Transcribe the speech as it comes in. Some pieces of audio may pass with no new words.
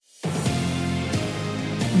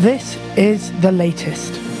This is The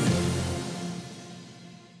Latest.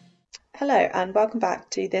 Hello and welcome back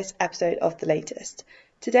to this episode of The Latest.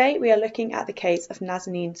 Today we are looking at the case of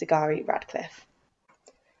Nazanin Zaghari-Ratcliffe.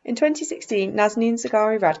 In 2016, Nazanin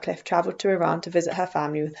Zaghari-Ratcliffe travelled to Iran to visit her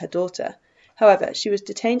family with her daughter. However, she was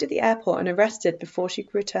detained at the airport and arrested before she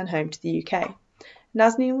could return home to the UK.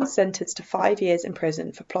 Nazanin was sentenced to 5 years in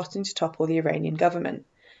prison for plotting to topple the Iranian government.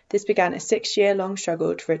 This began a 6-year-long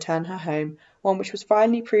struggle to return her home, one which was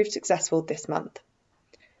finally proved successful this month.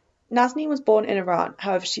 Nazanin was born in Iran,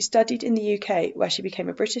 however she studied in the UK where she became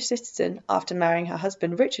a British citizen after marrying her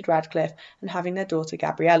husband Richard Ratcliffe and having their daughter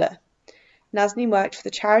Gabriella. Nazanin worked for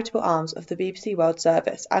the charitable arms of the BBC World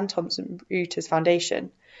Service and Thomson Reuters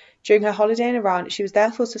Foundation. During her holiday in Iran, she was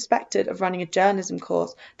therefore suspected of running a journalism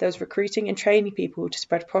course that was recruiting and training people to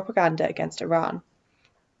spread propaganda against Iran.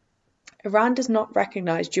 Iran does not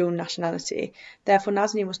recognise dual nationality, therefore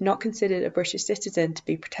Nazanin was not considered a British citizen to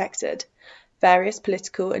be protected. Various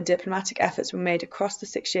political and diplomatic efforts were made across the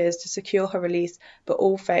 6 years to secure her release, but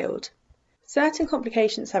all failed. Certain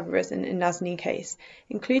complications have arisen in Nazanin's case,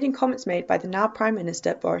 including comments made by the now Prime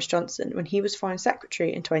Minister Boris Johnson when he was Foreign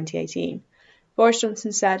Secretary in 2018. Boris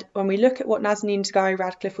Johnson said, "When we look at what Nazanin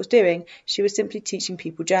Zaghari-Ratcliffe was doing, she was simply teaching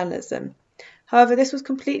people journalism." However, this was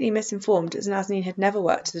completely misinformed as Nazanin had never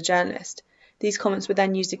worked as a journalist. These comments were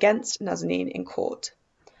then used against Nazanin in court.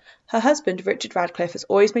 Her husband, Richard Ratcliffe, has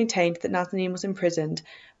always maintained that Nazanin was imprisoned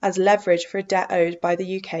as leverage for a debt owed by the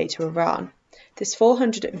UK to Iran. This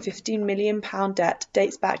 £415 million debt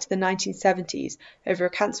dates back to the 1970s over a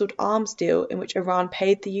cancelled arms deal in which Iran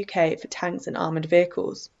paid the UK for tanks and armoured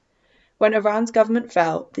vehicles. When Iran's government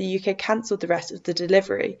fell, the UK cancelled the rest of the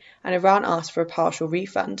delivery, and Iran asked for a partial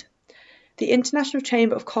refund. The International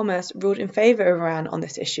Chamber of Commerce ruled in favour of Iran on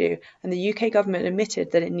this issue, and the UK government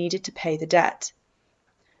admitted that it needed to pay the debt.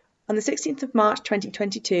 On the 16th of March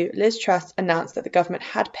 2022, Liz Truss announced that the government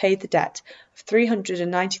had paid the debt of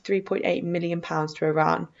 £393.8 million to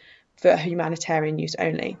Iran for humanitarian use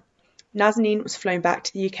only. Nazanin was flown back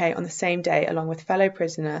to the UK on the same day along with fellow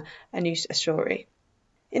prisoner Anoush Ashouri.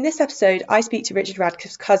 In this episode, I speak to Richard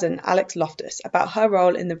Ratcliffe's cousin, Alex Loftus, about her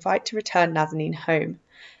role in the fight to return Nazanin home.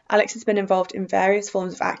 Alex has been involved in various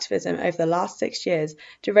forms of activism over the last 6 years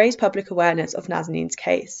to raise public awareness of Nazanin's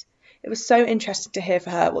case. It was so interesting to hear for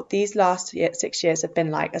her what these last 6 years have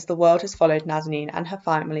been like as the world has followed Nazanin and her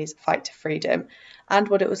family's fight to freedom, and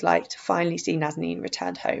what it was like to finally see Nazanin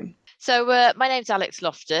returned home. So my name's Alex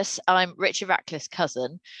Loftus. I'm Richard Ratcliffe's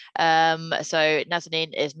cousin. So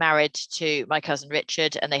Nazanin is married to my cousin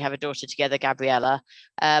Richard, and they have a daughter together, Gabriella.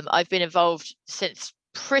 I've been involved since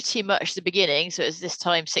pretty much the beginning. So it was this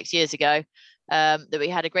time 6 years ago that we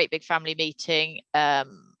had a great big family meeting.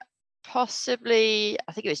 Possibly,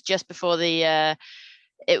 I think it was just before it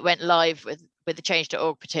went live with the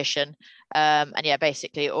change.org petition. And yeah,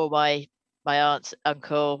 basically all my aunts,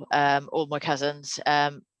 uncle, all my cousins,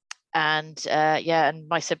 and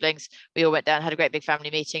my siblings, we all went down, had a great big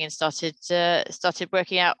family meeting, and started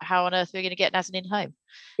working out how on earth we're going to get Nazanin home.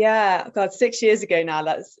 Yeah, God, 6 years ago now.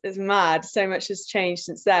 It's mad. So much has changed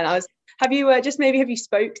since then. Have you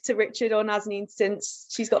spoke to Richard or Nazanin since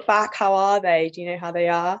she's got back? How are they? Do you know how they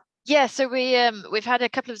are? Yeah, so we've had a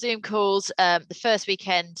couple of Zoom calls the first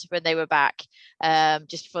weekend when they were back,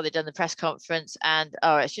 just before they'd done the press conference, and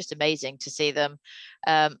it's just amazing to see them.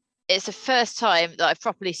 It's the first time that I've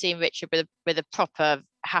properly seen Richard with a proper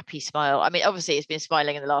happy smile. I mean, obviously he's been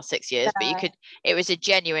smiling in the last 6 years, but it was a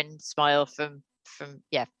genuine smile from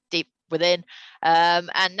deep within.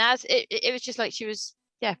 And Naz, it was just like she was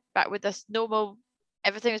back with us, normal.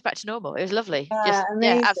 Everything was back to normal. It was lovely.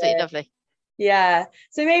 Absolutely lovely. Yeah.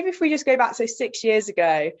 So maybe if we just go back, so 6 years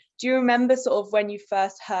ago, do you remember sort of when you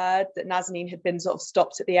first heard that Nazanin had been sort of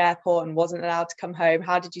stopped at the airport and wasn't allowed to come home?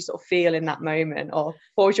 How did you sort of feel in that moment, or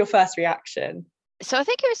what was your first reaction? So I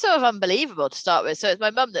think it was sort of unbelievable to start with. So it's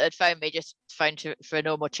my mum that had phoned me, just phoned for a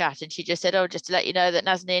normal chat, and she just said, just to let you know that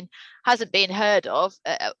Nazanin hasn't been heard of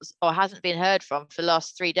or hasn't been heard from for the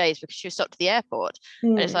last 3 days because she was stopped at the airport.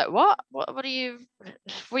 And it's like, what are you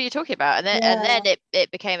talking about? And then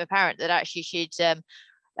it became apparent that actually she'd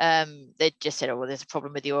they just said, well, there's a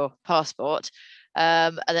problem with your passport.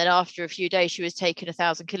 And then after a few days, she was taken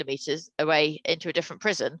 1,000 kilometers away into a different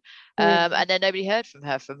prison. And then nobody heard from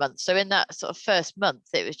her for months. So in that sort of first month,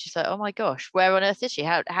 it was just like, oh my gosh, where on earth is she?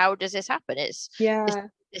 How does this happen? It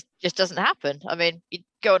just doesn't happen. I mean, you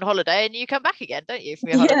go on holiday and you come back again, don't you, from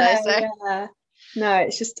your holiday? No,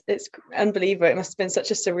 it's unbelievable. It must have been such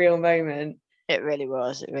a surreal moment. It really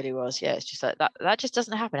was. Yeah, it's just like that just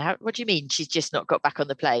doesn't happen. What do you mean she's just not got back on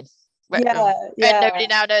the plane? And nobody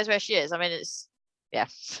now knows where she is. I mean, it's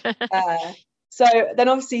So then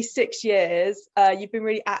obviously 6 years, you've been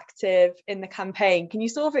really active in the campaign. Can you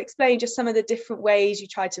sort of explain just some of the different ways you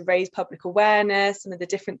tried to raise public awareness, some of the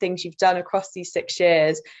different things you've done across these 6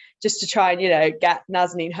 years, just to try and, get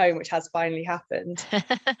Nazanin home, which has finally happened?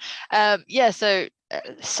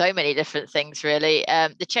 So many different things, really.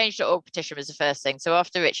 The change.org petition was the first thing. So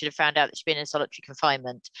after Richard had found out that she'd been in solitary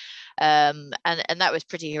confinement, and that was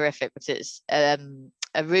pretty horrific because it's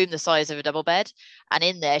a room the size of a double bed, and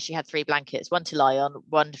in there she had 3 blankets, one to lie on,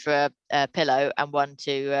 one for a pillow, and one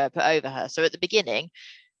to put over her. So at the beginning,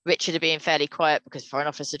 Richard had been fairly quiet because Foreign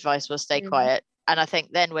Office advice was stay quiet. And I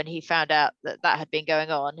think then when he found out that had been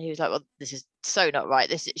going on, he was like, well, this is so not right.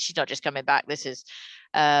 She's not just coming back. This is,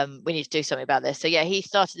 we need to do something about this. So yeah, he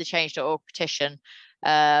started the change.org petition.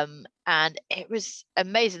 And it was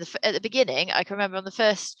amazing. At the beginning, I can remember on the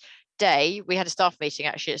first day, we had a staff meeting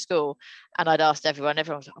actually at school, and I'd asked everyone was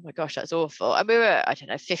like, oh my gosh, that's awful. And we were, I don't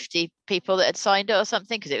know, 50 people that had signed it or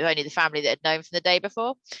something, because it was only the family that had known from the day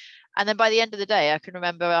before. And then by the end of the day, I can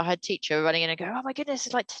remember our head teacher running in and go, oh my goodness,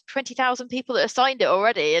 it's like 20,000 people that have signed it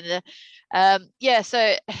already. And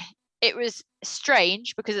so it was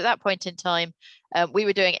strange because at that point in time, we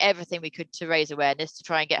were doing everything we could to raise awareness, to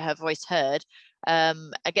try and get her voice heard,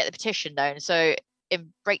 and get the petition known. So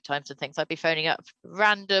in break times and things, I'd be phoning up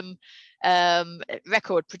random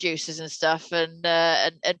record producers and stuff, and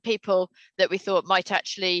people that we thought might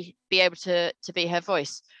actually be able to be her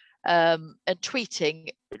voice. And tweeting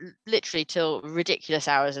literally till ridiculous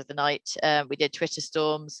hours of the night. We did Twitter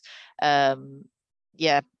storms.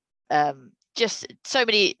 Just so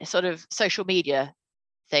many sort of social media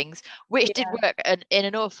things, which did work in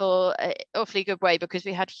an awfully good way, because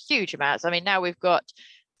we had huge amounts. I mean, now we've got,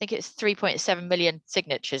 I think it's 3.7 million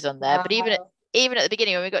signatures on there. Wow. But even at the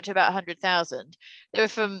beginning, when we got to about 100,000, they were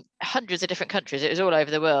from hundreds of different countries. It was all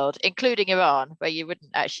over the world, including Iran, where you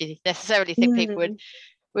wouldn't actually necessarily think people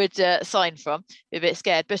would sign from. Be a bit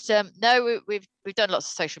scared, but no, we've done lots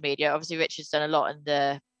of social media. Obviously, Richard's done a lot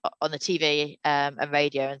on the TV and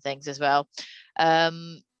radio and things as well.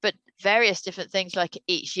 But various different things, like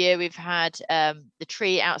each year we've had the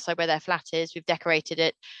tree outside where their flat is. We've decorated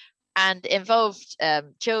it and involved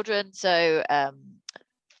children. So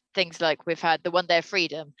things like we've had the 1 day of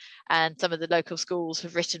freedom, and some of the local schools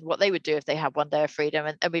have written what they would do if they had 1 day of freedom,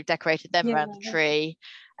 and we've decorated them around the tree.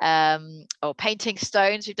 Or painting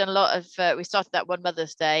stones. We've done a lot of we started that one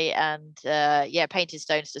Mother's Day, and painted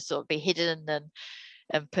stones to sort of be hidden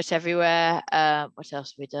and put everywhere. What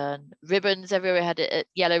else have we done? Ribbons everywhere. We had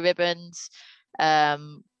yellow ribbons.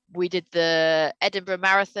 We did the Edinburgh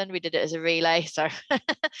Marathon. We did it as a relay. So,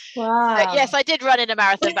 wow. So yes, I did run in a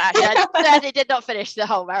marathon, but actually I certainly did not finish the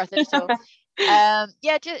whole marathon at all.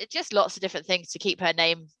 Just lots of different things to keep her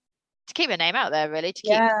name out there, really, to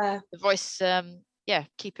keep the voice,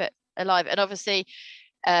 keep it alive. And obviously,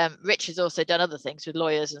 Richard's also done other things with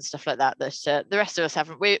lawyers and stuff like that the rest of us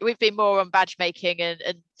haven't. We've been more on badge making and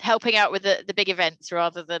helping out with the big events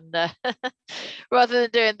rather than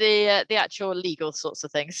doing the actual legal sorts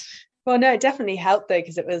of things. Well, no, it definitely helped though,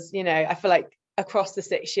 because it was, I feel like across the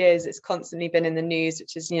 6 years it's constantly been in the news,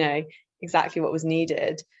 which is, exactly what was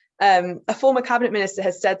needed. A former cabinet minister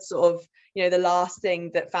has said sort of, the last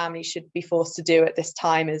thing that families should be forced to do at this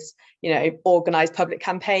time is, organise public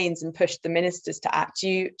campaigns and push the ministers to act.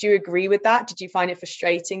 Do you agree with that? Did you find it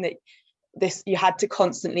frustrating that you had to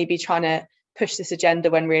constantly be trying to push this agenda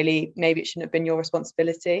when really maybe it shouldn't have been your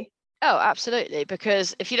responsibility? Oh, absolutely.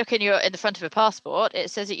 Because if you look in the front of a passport, it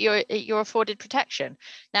says that you're afforded protection.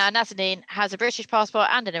 Now, Nazanin has a British passport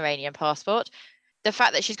and an Iranian passport. The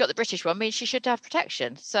fact that she's got the British one means she should have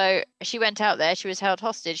protection. So she went out there, she was held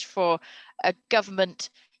hostage for a government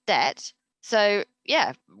debt. So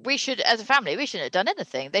yeah, we should, as a family, we shouldn't have done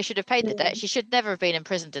anything. They should have paid the debt. She should never have been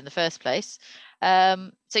imprisoned in the first place.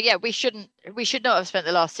 So yeah, we should not have spent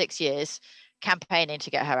the last 6 years campaigning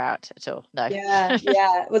to get her out at all. No.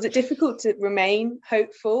 Yeah. Was it difficult to remain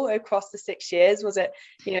hopeful across the 6 years? Was it,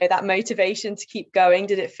 that motivation to keep going?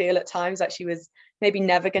 Did it feel at times like she was maybe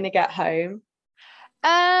never going to get home?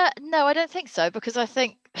 No, I don't think so, because I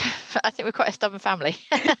think we're quite a stubborn family.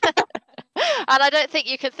 And I don't think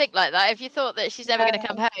you can think like that. If you thought that she's never going to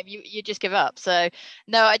come home, you just give up. So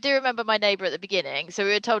no, I do remember my neighbour at the beginning. So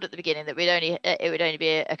we were told at the beginning that it would only be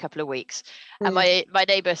a couple of weeks. And my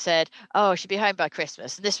neighbour said, oh, she'd be home by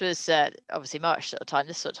Christmas. And this was obviously March sort of time,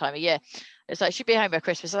 this sort of time of year. It's like, she'd be home by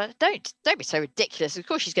Christmas. Like, don't be so ridiculous. Of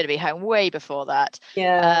course she's going to be home way before that.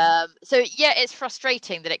 So yeah, it's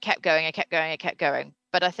frustrating that it kept going and kept going and kept going.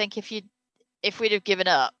 But I think if we'd have given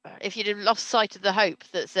up, if you'd have lost sight of the hope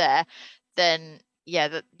that's there, then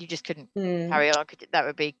that you just couldn't carry on. That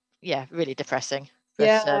would be really depressing.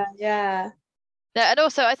 But, yeah. And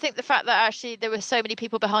also, I think the fact that actually there were so many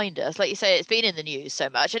people behind us, like you say, it's been in the news so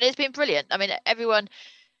much, and it's been brilliant. I mean, everyone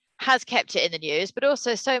has kept it in the news, but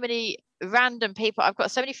also so many random people. I've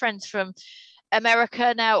got so many friends from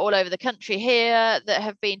America now, all over the country here, that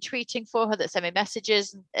have been tweeting for her, that send me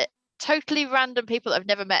messages. Totally random people that I've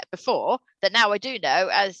never met before, that now I do know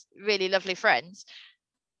as really lovely friends.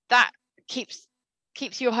 That keeps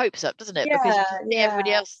your hopes up, doesn't it? Because you Yeah, can see everybody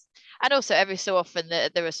yeah. else. And also, every so often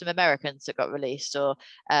there were some Americans that got released, or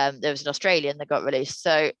there was an Australian that got released.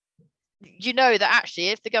 So you know that actually,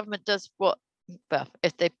 if the government does well,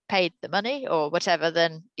 if they paid the money or whatever,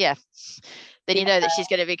 then yeah, then you know that she's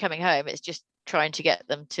going to be coming home. It's just trying to get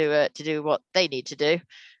them to do what they need to do,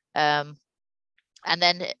 and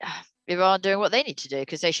then Iran doing what they need to do,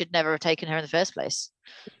 because they should never have taken her in the first place.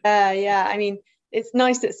 Yeah. I mean, it's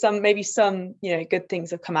nice that maybe some, good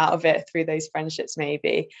things have come out of it through those friendships,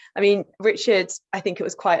 maybe. I mean, Richard, I think it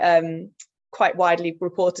was quite widely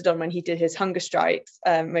reported on when he did his hunger strikes,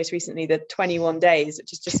 most recently, the 21 days,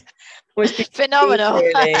 which is just almost phenomenal.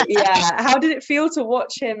 really. Yeah. How did it feel to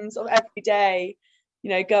watch him sort of every day,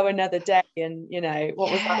 go another day? And,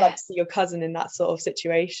 what was that like to see your cousin in that sort of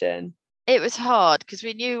situation? It was hard because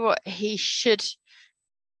we knew what he should.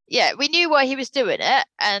 Yeah, we knew why he was doing it,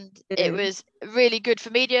 and it was really good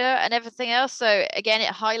for media and everything else. So again,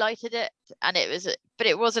 it highlighted it, and but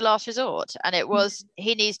it was a last resort, and it was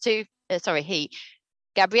he needs to.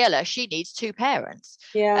 Gabriella, she needs two parents.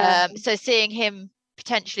 Yeah. So seeing him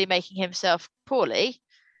potentially making himself poorly,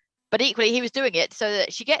 but equally he was doing it so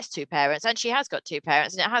that she gets two parents, and she has got two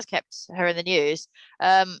parents, and it has kept her in the news.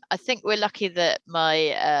 I think we're lucky that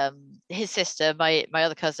his sister, my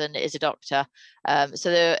other cousin, is a doctor,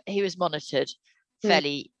 so he was monitored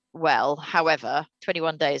fairly well. However,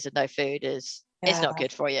 21 days of no food is not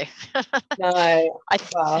good for you. No.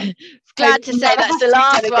 Well, glad to say that's the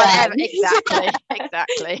last one ever.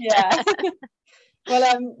 Exactly. Yeah.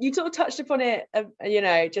 Well, you sort of touched upon it,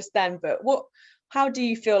 just then, but how do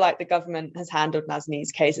you feel like the government has handled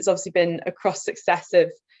Nazanin's case? It's obviously been across successive,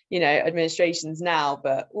 administrations now,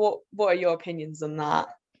 but what are your opinions on that?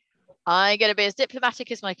 I'm going to be as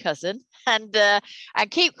diplomatic as my cousin and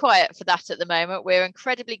keep quiet for that at the moment. We're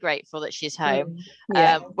incredibly grateful that she's home.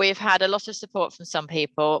 We've had a lot of support from some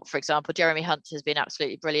people. For example, Jeremy Hunt has been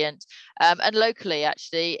absolutely brilliant. And locally,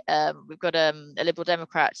 actually, we've got a Liberal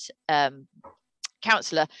Democrat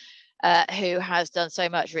councillor who has done so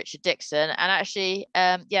much, Richard Dixon, and actually,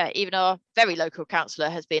 even our very local councillor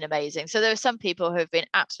has been amazing. So there are some people who have been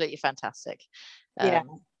absolutely fantastic.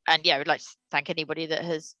 And we'd like to thank anybody that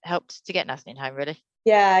has helped to get Nazanin home, really.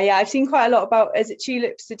 Yeah, I've seen quite a lot about, is it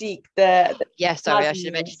Tulip Sadiq? Sorry, I should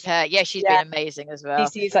have mentioned her. Yeah, she's been amazing as well.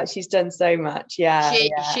 She seems like she's done so much. Yeah,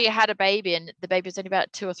 she had a baby, and the baby was only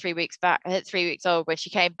about 2 or 3 weeks back, 3 weeks old when she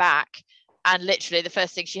came back, and literally the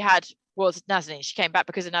first thing she had was Nazanin. She came back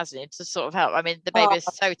because of Nazanin to sort of help. I mean, the baby is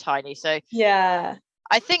so tiny, so yeah.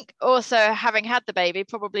 I think also having had the baby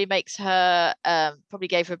probably makes her probably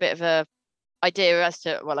gave her a bit of a idea as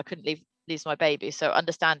to, well, I couldn't lose my baby, so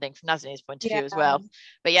understanding from Nazanin's point of view as well.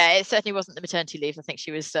 But yeah, it certainly wasn't the maternity leave I think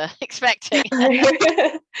she was expecting.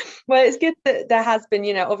 Well, it's good that there has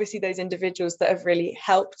been, obviously those individuals that have really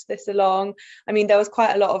helped this along. I mean, there was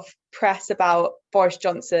quite a lot of press about Boris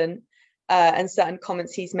Johnson and certain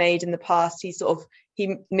comments he's made in the past. He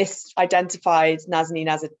misidentified Nazanin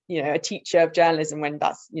as a teacher of journalism, when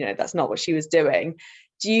that's not what she was doing.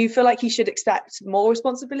 Do you feel like he should expect more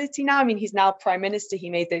responsibility now? I mean, he's now Prime Minister.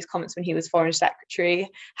 He made those comments when he was Foreign Secretary.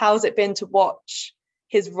 How's it been to watch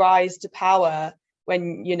his rise to power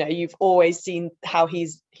when, you've always seen how he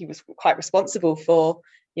was quite responsible for,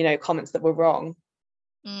 comments that were wrong?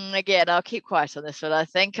 Again, I'll keep quiet on this one. I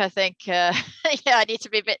think I need to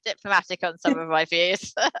be a bit diplomatic on some of my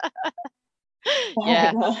views.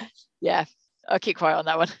 Yeah, I'll keep quiet on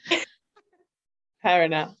that one. Fair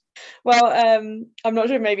enough. Well, I'm not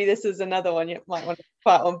sure, maybe this is another one you might want to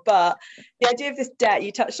quiet on, but the idea of this debt,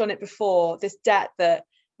 you touched on it before, this debt that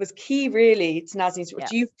was key really to Nazanin's.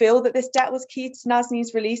 Do you feel that this debt was key to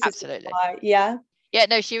Nazanin's release? Absolutely. Yeah,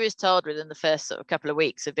 no, she was told within the first sort of couple of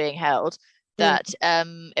weeks of being held that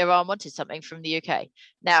Iran wanted something from the UK.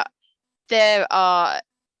 Now,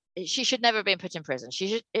 she should never have been put in prison.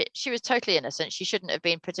 She was totally innocent. She shouldn't have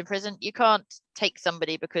been put in prison. You can't take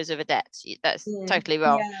somebody because of a debt. That's totally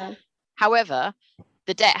wrong. Yeah. However,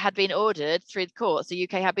 the debt had been ordered through the courts. The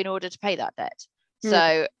UK had been ordered to pay that debt.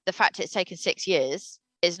 So the fact it's taken 6 years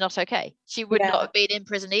is not okay. She would not have been in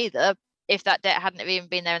prison either if that debt hadn't even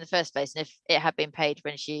been there in the first place, and if it had been paid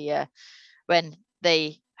when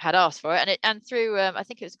they had asked for it, and through I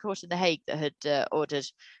think it was a court in The Hague that had ordered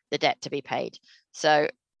the debt to be paid. So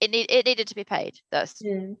it needed to be paid. That's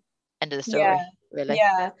end of the story, really.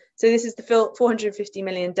 Yeah. So this is the 450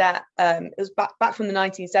 million debt. It was back from the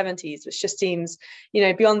 1970s, which just seems,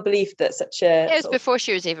 beyond belief that such a. It was before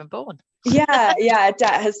she was even born. Debt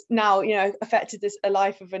has now, affected a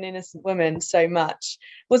life of an innocent woman so much.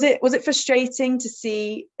 Was it frustrating to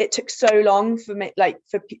see it took so long for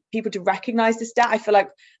people to recognize this debt? I feel like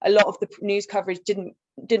a lot of the news coverage didn't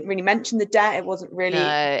really mention the debt. It wasn't really.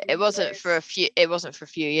 No, it wasn't for a few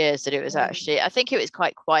years that it was actually. I think it was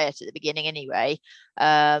quite quiet at the beginning anyway.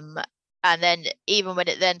 And then even when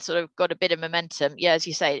it then sort of got a bit of momentum, as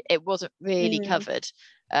you say, it wasn't really covered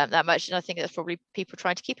that much. And I think that's probably people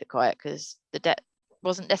trying to keep it quiet because the debt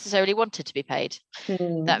wasn't necessarily wanted to be paid.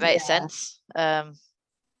 That makes sense.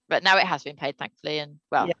 But now it has been paid, thankfully. And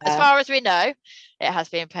as far as we know, it has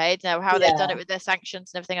been paid. Now, how they've done it with their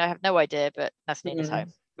sanctions and everything, I have no idea. But Nazanin is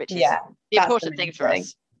home, which is the important thing for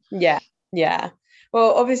us. Yeah.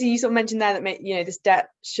 Well, obviously, you sort of mentioned there that this debt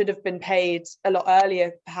should have been paid a lot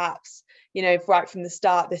earlier, perhaps. Right from the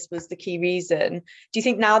start, this was the key reason. Do you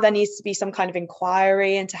think now there needs to be some kind of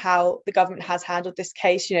inquiry into how the government has handled this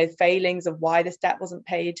case? Failings of why this debt wasn't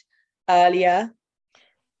paid earlier?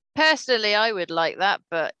 Personally, I would like that,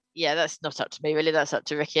 but that's not up to me really. That's up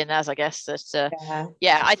to Ricky and Naz, I guess. That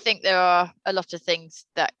I think there are a lot of things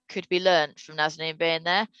that could be learned from Nazanin being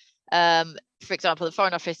there. For example, the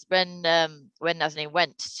Foreign Office, when Nazanin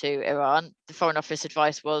went to Iran, the Foreign Office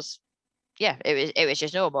advice was, it was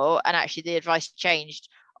just normal, and actually the advice changed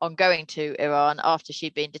on going to Iran after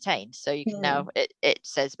she'd been detained. So you can now it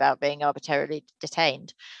says about being arbitrarily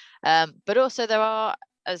detained, but also there are,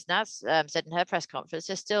 as Naz said in her press conference,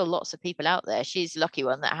 there's still lots of people out there. She's the lucky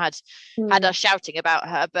one that had us shouting about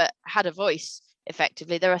her, but had a voice.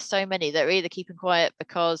 Effectively, there are so many that are either keeping quiet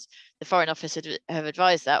because the Foreign Office have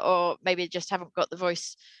advised that, or maybe just haven't got the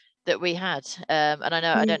voice that we had. And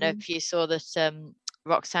I don't know if you saw that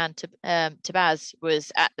Roxanne Tabaz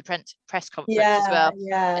was at the press conference as well.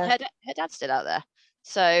 And her dad's still out there.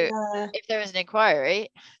 So if there is an inquiry,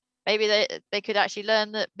 maybe they could actually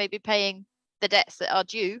learn that maybe paying the debts that are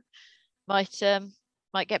due might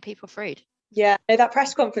get people freed. That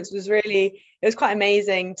press conference was it was quite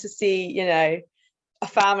amazing to see, a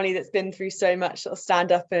family that's been through so much sort of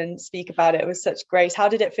stand up and speak about it. It was such grace. How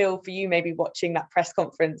did it feel for you maybe watching that press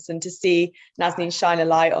conference and to see Nazanin shine a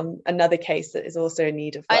light on another case that is also in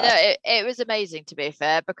need of work? I know it was amazing, to be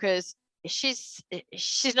fair, because she's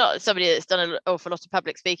not somebody that's done an awful lot of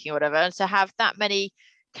public speaking or whatever, and to have that many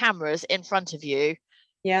cameras in front of you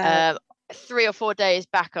 3 or 4 days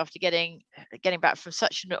back after getting back from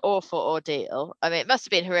such an awful ordeal. I mean, it must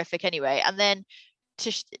have been horrific anyway, and then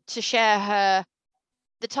to share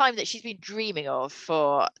the time that she's been dreaming of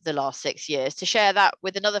for the last 6 years, to share that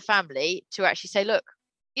with another family, to actually say, look,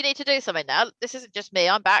 you need to do something now. This isn't just me.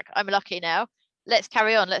 I'm back. I'm lucky now. Let's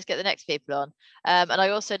carry on. Let's get the next people on. And I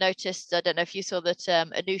also noticed, I don't know if you saw that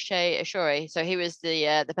Anousheh Ashori, so he was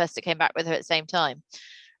the person that came back with her at the same time.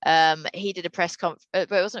 He did a press conference,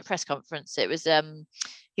 but it wasn't a press conference. It was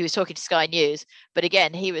he was talking to Sky News, but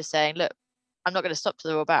again, he was saying, look, I'm not going to stop till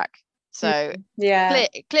they're all back. So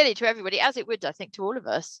clearly to everybody, as it would, I think, to all of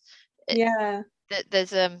us, there's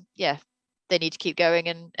they need to keep going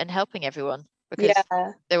and helping everyone, because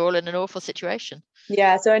they're all in an awful situation. So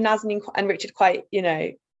Nazanin and Richard quite,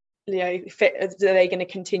 are they going to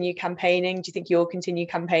continue campaigning? Do you think you'll continue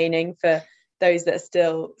campaigning for those that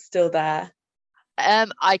are still there?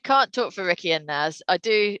 I can't talk for Ricky and Naz. I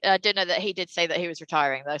do know that he did say that he was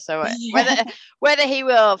retiring though. So whether he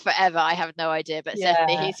will forever, I have no idea. But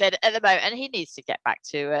certainly he said at the moment, and he needs to get back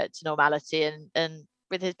to normality and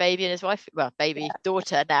with his baby and his wife,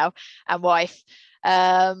 daughter now and wife.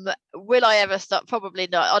 Will I ever stop? Probably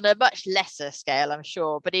not. On a much lesser scale, I'm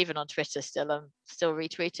sure. But even on Twitter, I'm still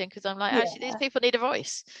retweeting, because I'm like, actually, these people need a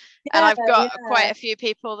voice. And I've got quite a few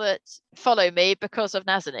people that follow me because of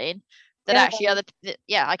Nazanin. That actually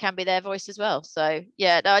I can be their voice as well. So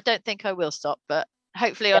no, I don't think I will stop, but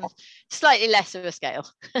hopefully on slightly less of a scale.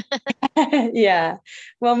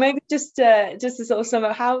 Well, maybe just to sort of sum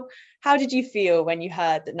up, how did you feel when you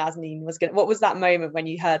heard that Nazanin was what was that moment when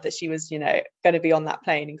you heard that she was going to be on that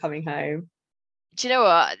plane and coming home? Do you know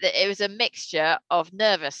what? It was a mixture of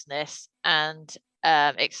nervousness and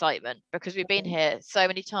excitement, because we've been here so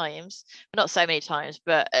many times, not so many times,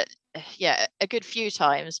 but a good few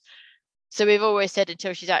times. So we've always said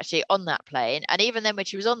until she's actually on that plane. And even then, when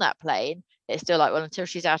she was on that plane, it's still like, well, until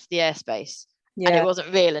she's out of the airspace. And it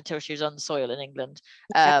wasn't real until she was on the soil in England.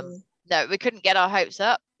 No, we couldn't get our hopes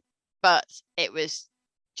up, but it was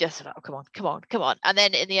just like, oh, come on. And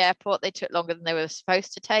then in the airport, they took longer than they were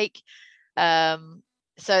supposed to take.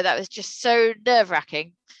 so that was just so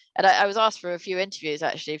nerve-wracking. And I was asked for a few interviews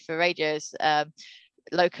actually for radios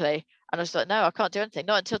locally, and I was like, no, I can't do anything,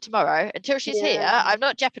 not until tomorrow, until she's here. I'm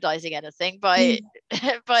not jeopardizing anything by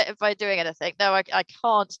by doing anything. No, I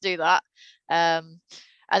can't do that. And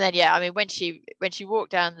then I mean, when she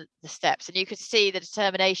walked down the steps, and you could see the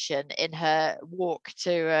determination in her walk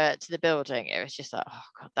to the building, it was just like,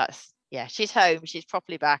 oh god, she's home, she's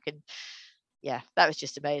properly back. And that was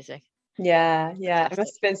just amazing. It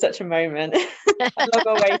must have been such a moment. A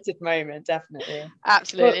long-awaited moment, definitely.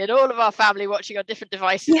 Absolutely. And all of our family watching on different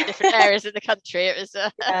devices in different areas of the country. It was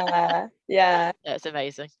it's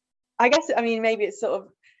amazing. I guess, I mean, maybe it's sort of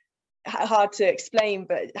hard to explain,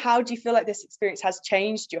 but how do you feel like this experience has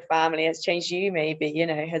changed your family, has changed you, maybe,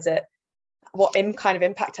 what kind of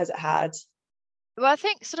impact has it had? Well, I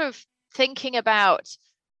think sort of thinking about,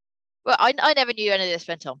 well, I never knew any of this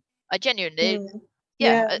went on. I genuinely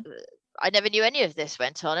I never knew any of this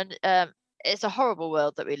went on. And it's a horrible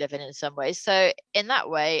world that we live in some ways. So in that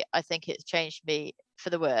way, I think it's changed me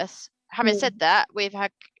for the worse. Having said that, we've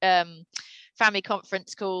had family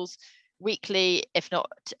conference calls weekly, if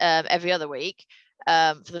not every other week,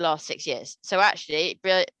 for the last 6 years. So actually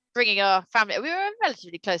bringing our family, we were a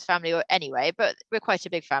relatively close family anyway, but we're quite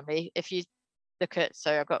a big family. If you look at,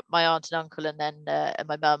 so I've got my aunt and uncle, and then and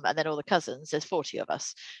my mum, and then all the cousins, there's 40 of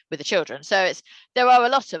us with the children. So there are a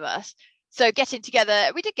lot of us. So getting together,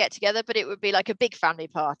 we did get together, but it would be like a big family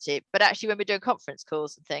party. But actually, when we're doing conference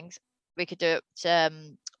calls and things, we could do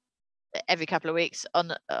it every couple of weeks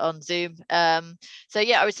on Zoom. So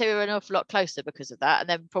I would say we were an awful lot closer because of that. And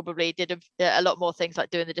then probably did a lot more things,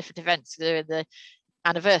 like doing the different events, doing the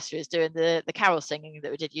anniversaries, doing the carol singing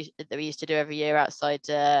that we used to do every year outside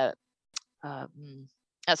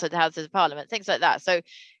outside the Houses of Parliament, things like that. So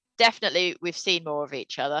definitely we've seen more of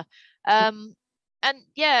each other. And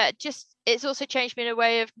just it's also changed me in a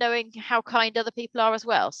way of knowing how kind other people are as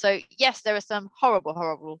well. So yes, there are some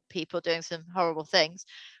horrible people doing some horrible things,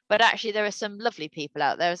 but actually there are some lovely people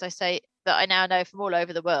out there, as I say, that I now know from all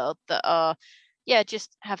over the world that are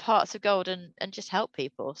just have hearts of gold and just help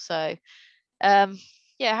people. So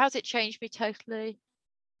how's it changed me totally?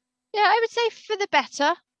 I would say for the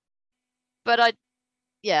better, but I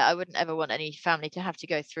wouldn't ever want any family to have to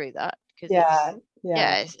go through that,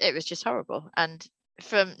 because it was just horrible. And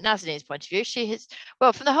from Nazanin's point of view,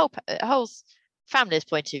 from the whole family's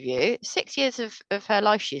point of view, 6 years of her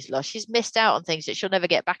life she's lost. She's missed out on things that she'll never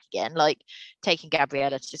get back again, like taking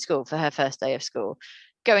Gabriella to school for her first day of school,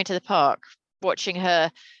 going to the park, watching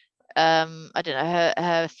her I don't know,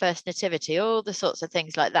 her first nativity, all the sorts of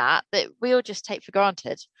things like that we all just take for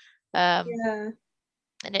granted. And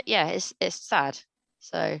it's sad.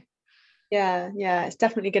 So it's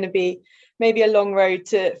definitely going to be maybe a long road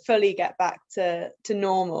to fully get back to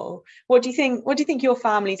normal. What do you think your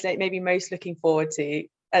family's like maybe most looking forward to,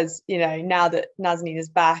 as now that Nazanin is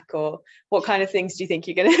back? Or what kind of things do you think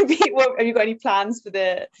you're going to be have you got any plans for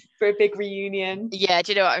a big reunion? Do you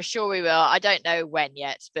know what, I'm sure we will. I don't know when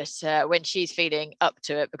yet, but when she's feeling up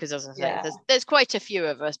to it, because as I say, there's quite a few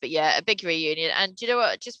of us, but a big reunion. And do you know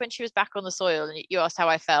what, just when she was back on the soil and you asked how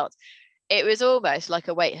I felt, it was almost like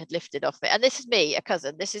a weight had lifted off me. And this is me, a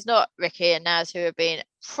cousin. This is not Ricky and Naz, who have been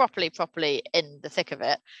properly in the thick of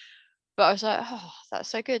it. But I was like, oh, that's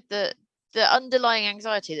so good. The underlying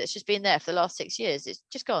anxiety that's just been there for the last 6 years, it's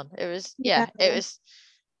just gone. It was, it was,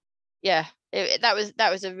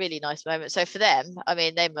 that was a really nice moment. So for them, I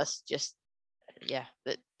mean, they must just, they're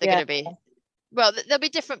going to be, well, there'll be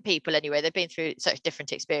different people anyway. They've been through such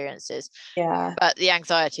different experiences. But the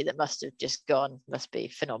anxiety that must have just gone must be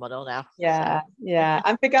phenomenal now.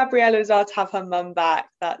 And for Gabriella as well, to have her mum back,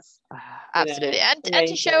 that's absolutely. And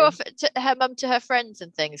to show off her mum to her friends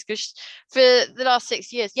and things, because for the last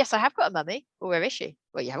 6 years, yes, I have got a mummy. Well, where is she?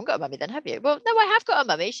 Well, you haven't got a mummy then, have you? Well, no, I have got a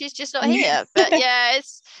mummy. She's just not here. But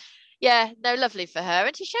it's lovely for her.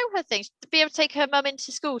 And to show her things, to be able to take her mum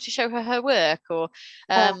into school to show her work, or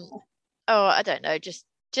I don't know, just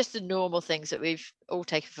the normal things that we've all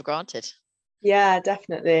taken for granted.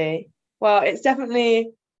 Definitely. Well, it's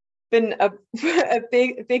definitely been a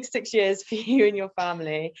big 6 years for you and your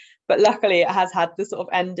family, but luckily it has had the sort of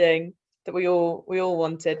ending that we all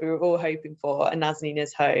wanted, we were all hoping for, and Nazanin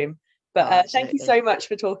is home. But thank you so much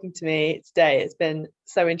for talking to me today. It's been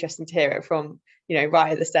so interesting to hear it from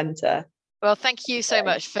right at the centre. Well, thank you so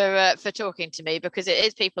much for talking to me, because it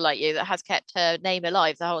is people like you that has kept her name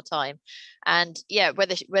alive the whole time. And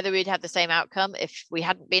whether we'd had the same outcome if we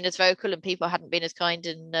hadn't been as vocal and people hadn't been as kind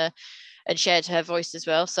and shared her voice as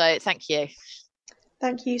well. So thank you.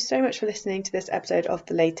 Thank you so much for listening to this episode of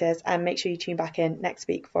The Latest, and make sure you tune back in next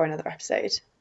week for another episode.